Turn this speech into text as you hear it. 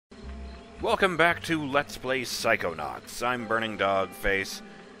Welcome back to Let's Play Psychonauts. I'm BurningDogFace,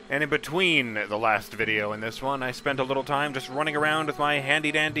 and in between the last video and this one, I spent a little time just running around with my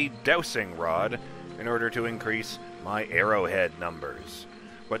handy-dandy dowsing rod in order to increase my arrowhead numbers.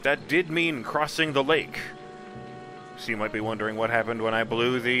 But that did mean crossing the lake. So you might be wondering what happened when I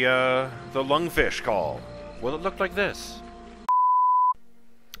blew the lungfish call. Well, it looked like this.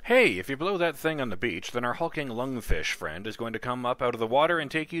 Hey, if you blow that thing on the beach, then our hulking lungfish friend is going to come up out of the water and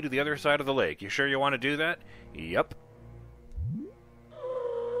take you to the other side of the lake. You sure you want to do that? Yep.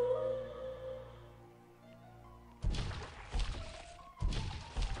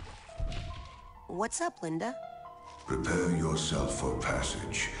 What's up, Linda? Prepare yourself for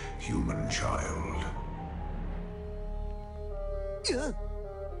passage, human child. Ugh.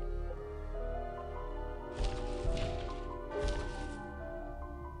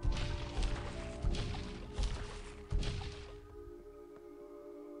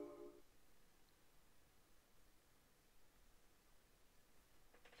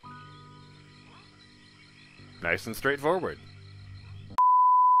 Nice and straightforward.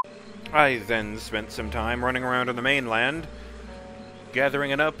 I then spent some time running around on the mainland, gathering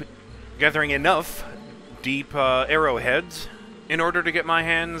enough deep arrowheads in order to get my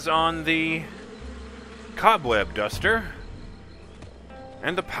hands on the cobweb duster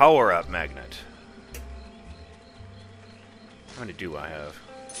and the power-up magnet. How many do I have?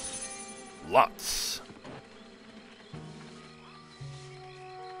 Lots.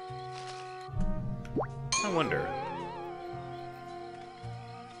 I wonder.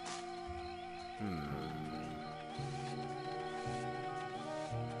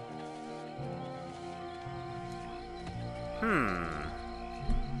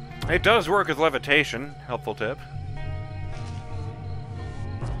 It does work with levitation. Helpful tip.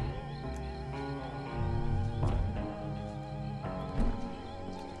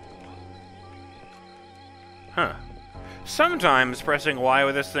 Huh. Sometimes pressing Y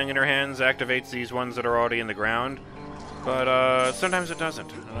with this thing in your hands activates these ones that are already in the ground, but sometimes it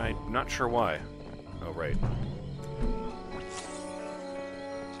doesn't, and I'm not sure why. Oh, right.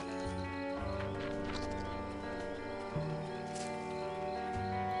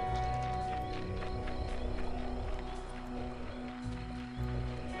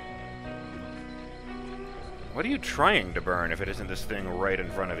 What are you trying to burn if it isn't this thing right in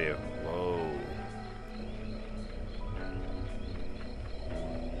front of you? Whoa.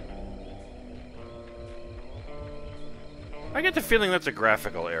 I get the feeling that's a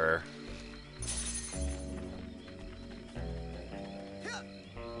graphical error.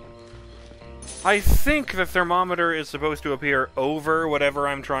 I think the thermometer is supposed to appear over whatever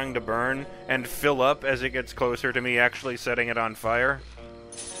I'm trying to burn and fill up as it gets closer to me actually setting it on fire.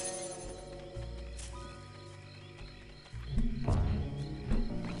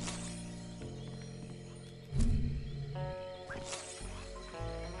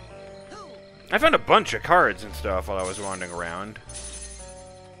 I found a bunch of cards and stuff while I was wandering around.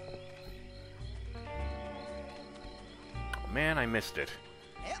 Oh, man, I missed it.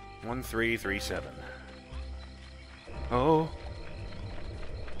 1337. Oh.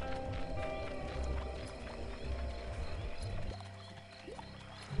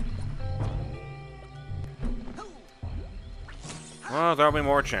 Well, there'll be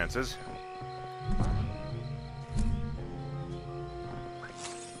more chances.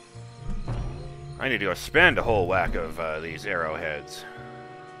 I need to go spend a whole whack of these arrowheads.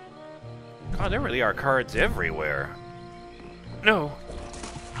 God, there really are cards everywhere. No.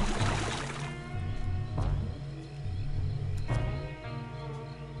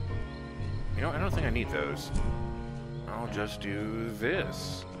 You know, I don't think I need those. I'll just do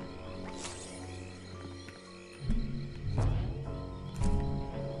this.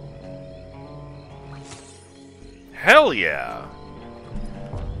 Hell yeah!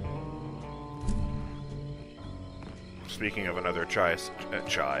 Speaking of another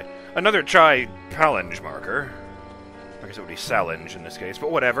another chai challenge marker. I guess it would be challenge in this case, but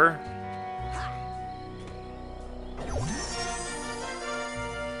whatever.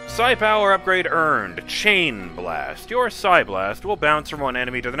 Psi power upgrade earned. Chain Blast. Your Psi Blast will bounce from one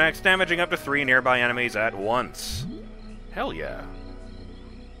enemy to the next, damaging up to 3 nearby enemies at once. Hell yeah.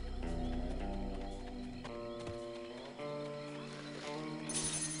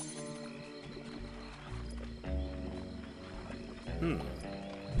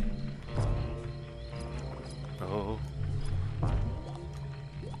 Oh.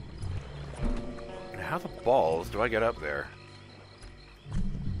 How the balls do I get up there?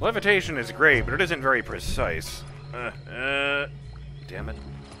 Levitation is great, but it isn't very precise. Damn it.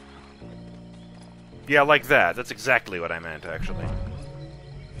 Yeah, like that. That's exactly what I meant, actually.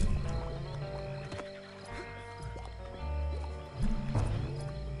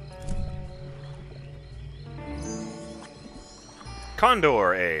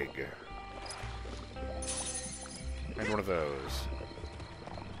 Condor egg. And one of those.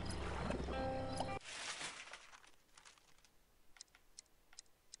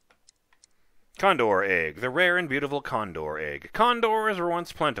 Condor egg, the rare and beautiful condor egg. Condors were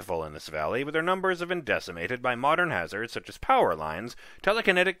once plentiful in this valley, but their numbers have been decimated by modern hazards such as power lines,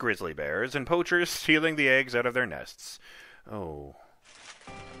 telekinetic grizzly bears, and poachers stealing the eggs out of their nests. Oh.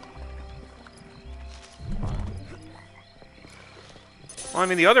 Well, I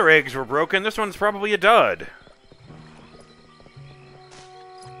mean, the other eggs were broken. This one's probably a dud.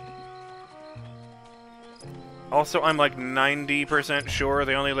 Also, I'm like 90% sure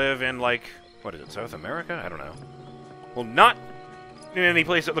they only live in, like, what is it, South America? I don't know. Well, not in any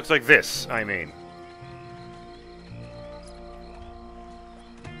place that looks like this, I mean.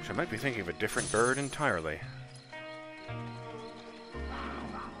 Which I might be thinking of a different bird entirely.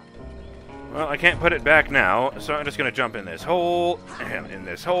 Well, I can't put it back now, so I'm just gonna jump in this hole, and in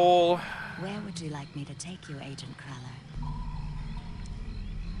this hole. Where would you like me to take you, Agent Cruller?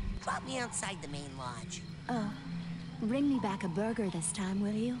 Drop me outside the main lodge. Oh, bring me back a burger this time,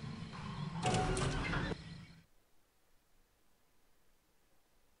 will you?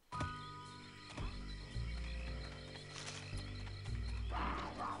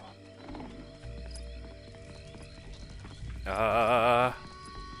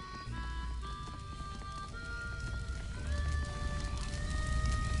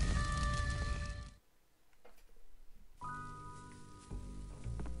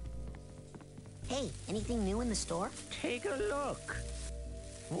 Hey, anything new in the store? Take a look.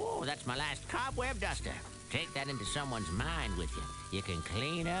 Whoa, that's my last cobweb duster. Take that into someone's mind with you. You can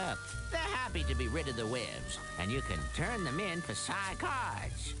clean up. They're happy to be rid of the webs, and you can turn them in for psi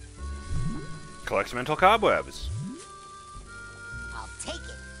cards. Collects mental cobwebs. I'll take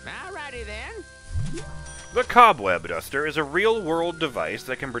it. Alrighty then. The Cobweb Duster is a real-world device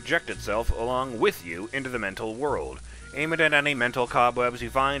that can project itself along with you into the mental world. Aim it at any mental cobwebs you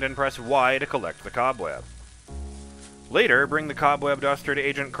find and press Y to collect the cobweb. Later, bring the Cobweb Duster to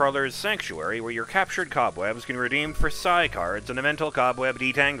Agent Crawler's Sanctuary, where your captured cobwebs can be redeemed for psi cards and a mental cobweb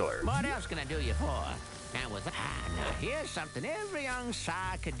detangler. What else can I do you for? And with now here's something every young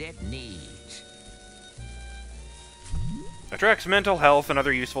psi cadet needs. Attracts mental health and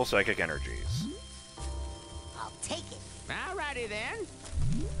other useful psychic energies. I'll take it. Alrighty then.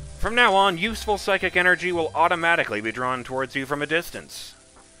 From now on, useful psychic energy will automatically be drawn towards you from a distance.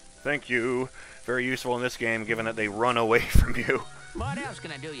 Thank you. Very useful in this game, given that they run away from you. What else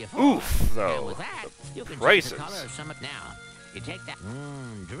can I do you for? Oof, though. And with that, you can prices. change the color of some now. You take that.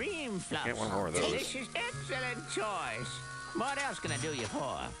 Dream fluffs. Get one more of those. Delicious, excellent choice. What else can I do you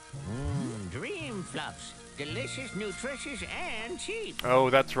for? Dream fluffs. Delicious, nutritious, and cheap. Oh,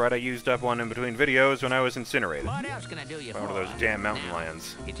 that's right. I used up one in between videos when I was incinerated. What else can I do you By for? one of those damn mountain Now,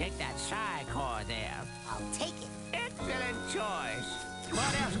 lions. You take that psi core there. I'll take it. Excellent choice.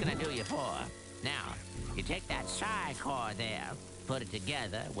 What else can I do you for? Now, you take that psi core there, put it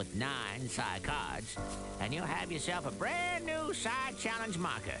together with 9 psi cards, and you'll have yourself a brand new psi challenge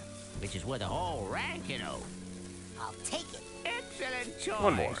marker, which is worth a whole rank, you know. I'll take it. Excellent choice.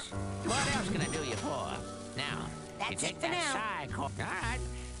 One more. What else can I do you for? Now, you That's take it for that now. psi core. All right,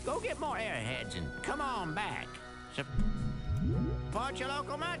 go get more arrowheads and come on back. Support your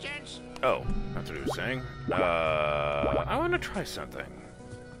local merchants. Oh, that's what he was saying. I want to try something.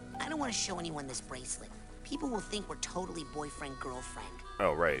 I don't want to show anyone this bracelet. People will think we're totally boyfriend-girlfriend.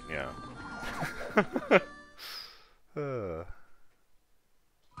 Oh, right, yeah.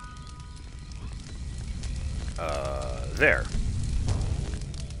 There.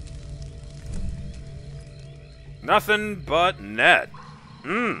 Nothing but net.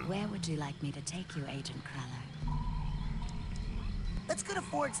 Where would you like me to take you, Agent Cruller? Let's go to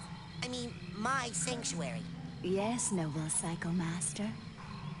Ford's, my sanctuary. Yes, noble Psycho Master.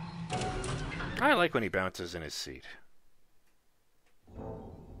 I like when he bounces in his seat.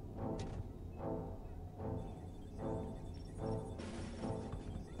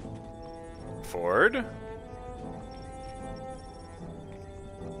 Ford?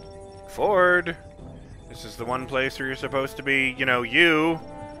 Ford? This is the one place where you're supposed to be, you know, you.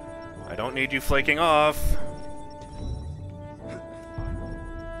 I don't need you flaking off.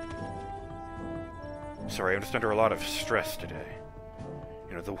 Sorry, I'm just under a lot of stress today.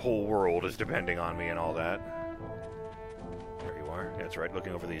 You know, the whole world is depending on me and all that. There you are. That's right,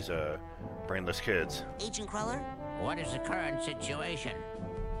 looking over these, brainless kids. Agent Cruller? What is the current situation?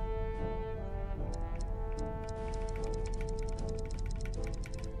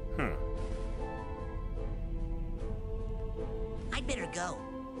 I'd better go.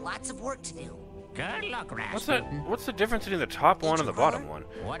 Lots of work to do. Good luck, What's that? Rasputin. What's the difference between the top one and the bottom one?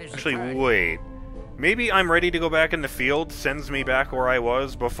 What is Actually, occurred? wait. Maybe I'm ready to go back in the field, sends me back where I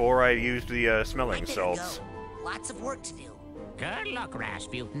was before I used the smelling I better salts. go. Lots of work to do. Good luck,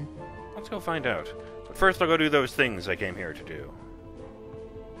 Rasputin. Let's go find out. But first I'll go do those things I came here to do.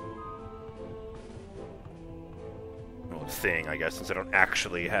 Well, thing, I guess, since I don't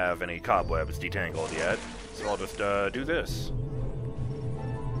actually have any cobwebs detangled yet. So I'll just do this.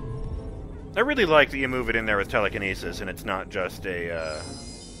 I really like that you move it in there with telekinesis and it's not just a,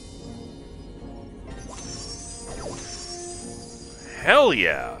 Hell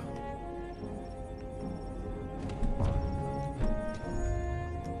yeah!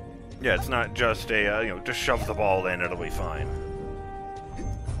 Yeah, it's not just a, just shove the ball in, it'll be fine.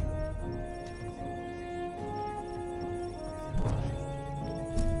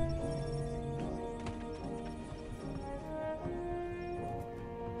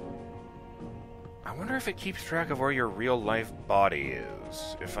 I wonder if it keeps track of where your real-life body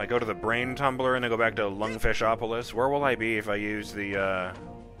is. If I go to the brain tumbler and then go back to Lungfishopolis, where will I be if I use the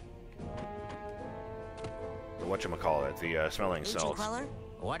whatchamacallit, the smelling Agent salts? Queller,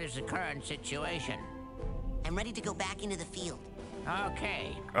 What is the current situation? I'm ready to go back into the field.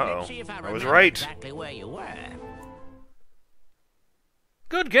 Okay. Uh-oh. Let's see if I I was remember right. exactly where you were.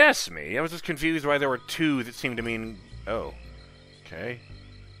 Good guess, me. I was just confused why there were two that seemed to mean... Oh. Okay.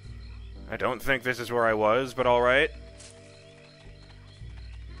 I don't think this is where I was, but alright.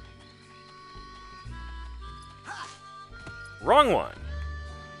 Wrong one!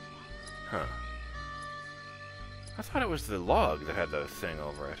 Huh. I thought it was the log that had the thing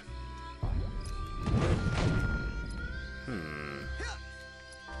over it.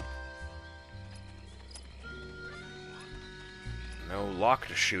 No lock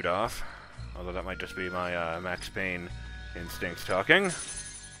to shoot off. Although that might just be my Max Payne instincts talking.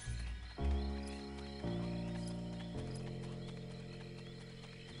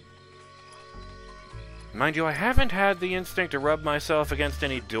 Mind you, I haven't had the instinct to rub myself against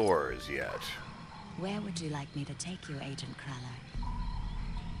any doors yet. Where would you like me to take you, Agent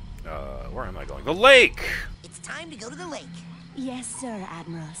Cruller? Where am I going? The lake! It's time to go to the lake. Yes, sir,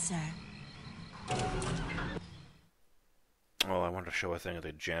 Admiral, sir. Oh, I wanted to show a thing at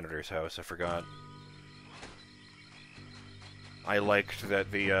the janitor's house. I forgot. I liked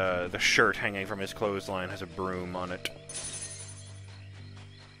that the shirt hanging from his clothesline has a broom on it.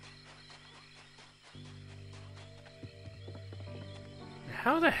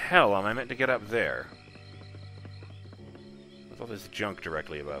 How the hell am I meant to get up there? With all this junk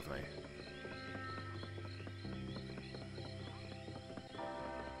directly above me.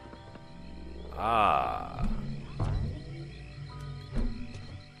 Ah.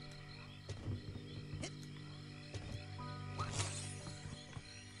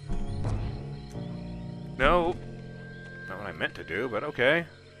 No. Not what I meant to do, but okay.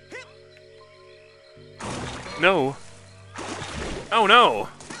 No. Oh no!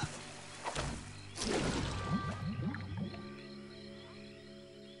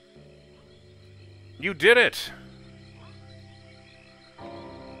 You did it!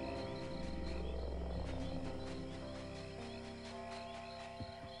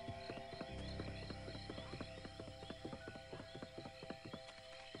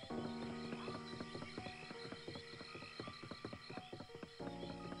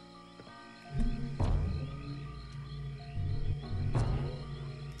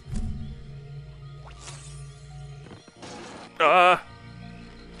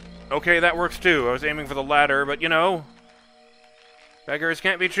 Okay, that works too. I was aiming for the ladder, but you know... beggars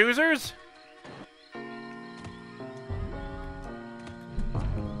can't be choosers?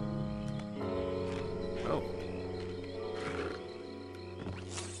 Oh.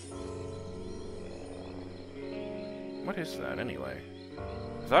 What is that, anyway?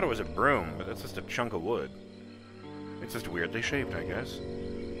 I thought it was a broom, but that's just a chunk of wood. It's just weirdly shaped, I guess.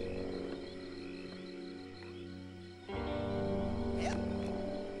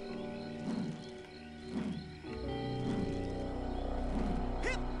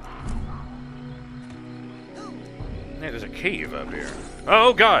 Hey, there's a cave up here.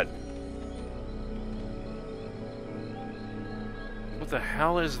 Oh, God! What the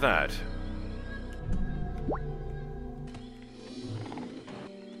hell is that?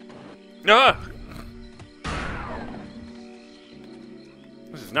 Ah!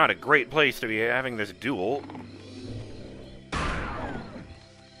 This is not a great place to be having this duel.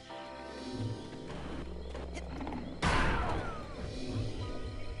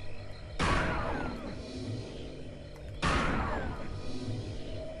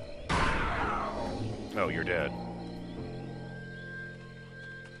 Oh, you're dead.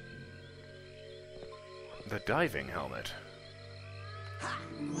 the diving helmet.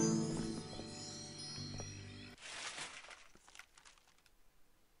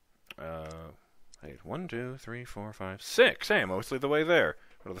 Hey, 1, 2, 3, 4, 5, 6. Hey, mostly the way there.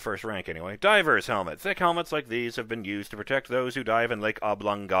 Or the first rank, anyway. Diver's helmet. Thick helmets like these have been used to protect those who dive in Lake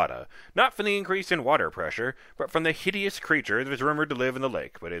Oblongata. Not from the increase in water pressure, but from the hideous creature that is rumored to live in the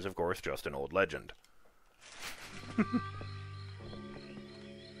lake, but is, of course, just an old legend. I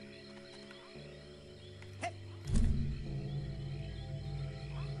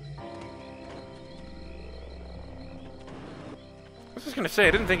was just gonna say,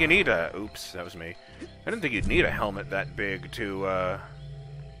 I didn't think you need a... Oops, that was me. I didn't think you'd need a helmet that big to,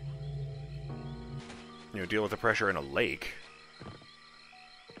 you know, deal with the pressure in a lake.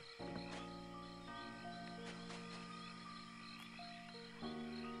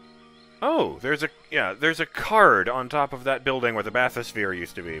 Oh, there's a card on top of that building where the bathysphere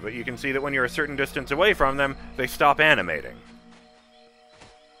used to be, but you can see that when you're a certain distance away from them, they stop animating.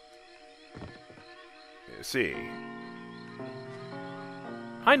 You see.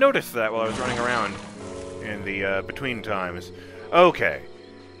 I noticed that while I was running around in the, between times. Okay.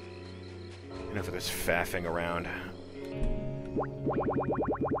 Enough of this faffing around.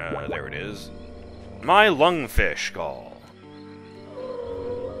 There it is. My lungfish call.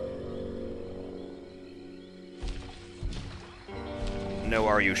 No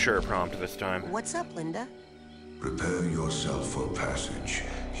are you sure prompt this time. What's up, Linda? Prepare yourself for passage,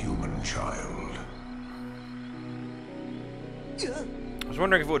 human child. I was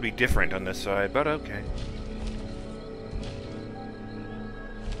wondering if it would be different on this side, but okay.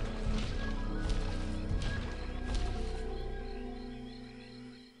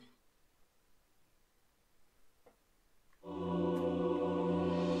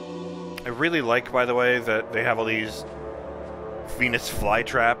 I really like, by the way, that they have all these Venus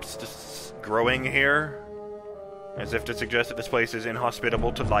flytraps just growing here, as if to suggest that this place is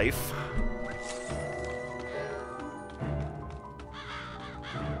inhospitable to life.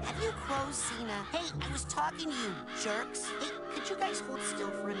 Have you crows seen a... Hey, I was talking to you, jerks. Hey, could you guys hold still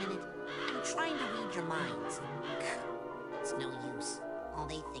for a minute? I'm trying to read your minds. It's no use. All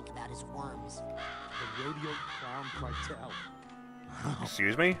they think about is worms. The rodeo clown cartel.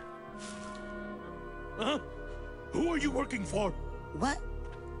 Excuse me? Huh? Who are you working for? What?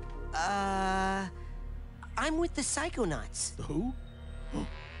 I'm with the Psychonauts. The who? Oh,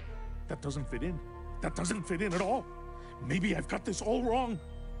 that doesn't fit in. That doesn't fit in at all. Maybe I've got this all wrong.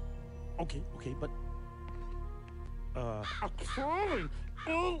 Okay, but... crawling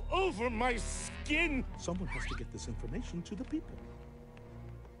all over my skin. Someone has to get this information to the people.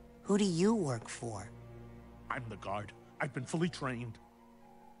 Who do you work for? I'm the guard. I've been fully trained.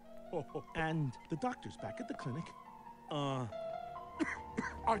 And the doctors back at the clinic, are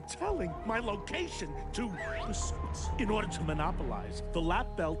telling my location to the suits in order to monopolize the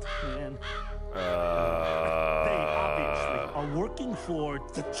lap belt, and they obviously are working for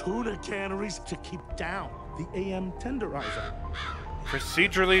the tuna canneries to keep down the AM tenderizer.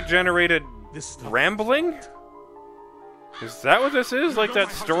 Procedurally generated rambling? Is that what this is? Like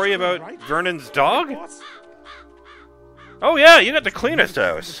that story about Vernon's dog? Oh yeah, you got the cleanest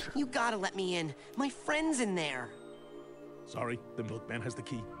house. You gotta let me in. My friend's in there. Sorry, the milkman has the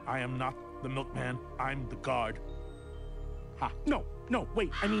key. I am not the milkman. I'm the guard. Ha! No, wait.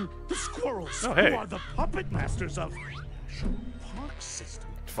 I mean the squirrels, oh, hey. who are the puppet masters of park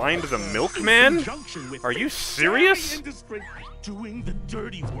system. Find the milkman? Are you serious? Industry, doing the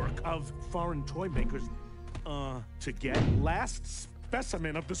dirty work of foreign toy makers, to get last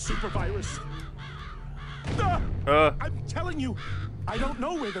specimen of the super virus. I'm telling you, I don't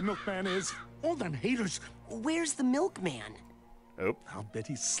know where the milkman is. All them haters. Where's the milkman? Oh. I'll bet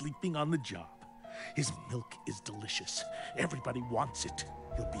he's sleeping on the job. His milk is delicious. Everybody wants it.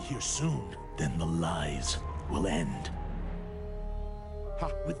 He'll be here soon. Then the lies will end.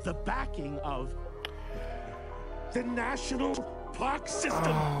 With the backing of the National Park System.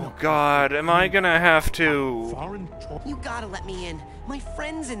 Oh God, am I gonna have to... You gotta let me in. My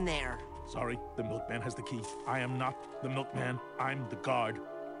friend's in there. Sorry, the milkman has the key. I am not the milkman. I'm the guard.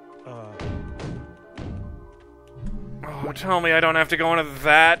 Oh, tell me I don't have to go into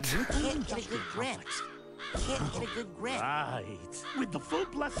that. Can't get a good grip. Can't get a good grip. Right. With the full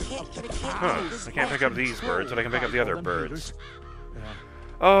blessing of the I can't pick up these birds, but I can pick up the other birds.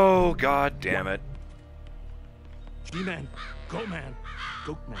 Oh, God damn it. G-Man, Go-Man,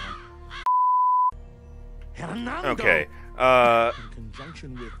 Goat-Man. Hernando. Okay, In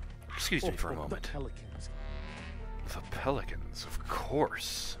conjunction with... Excuse me for a moment. The Pelicans. The Pelicans, of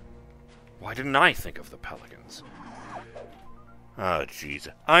course. Why didn't I think of the Pelicans? Oh, jeez.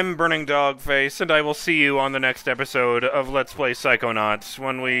 I'm BurningDogFace, and I will see you on the next episode of Let's Play Psychonauts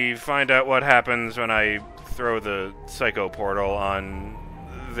when we find out what happens when I throw the Psycho Portal on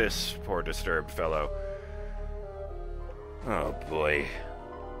this poor disturbed fellow. Oh, boy.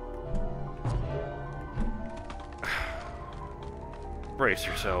 Brace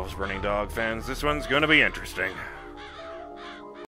yourselves, Burning Dog fans. This one's gonna be interesting.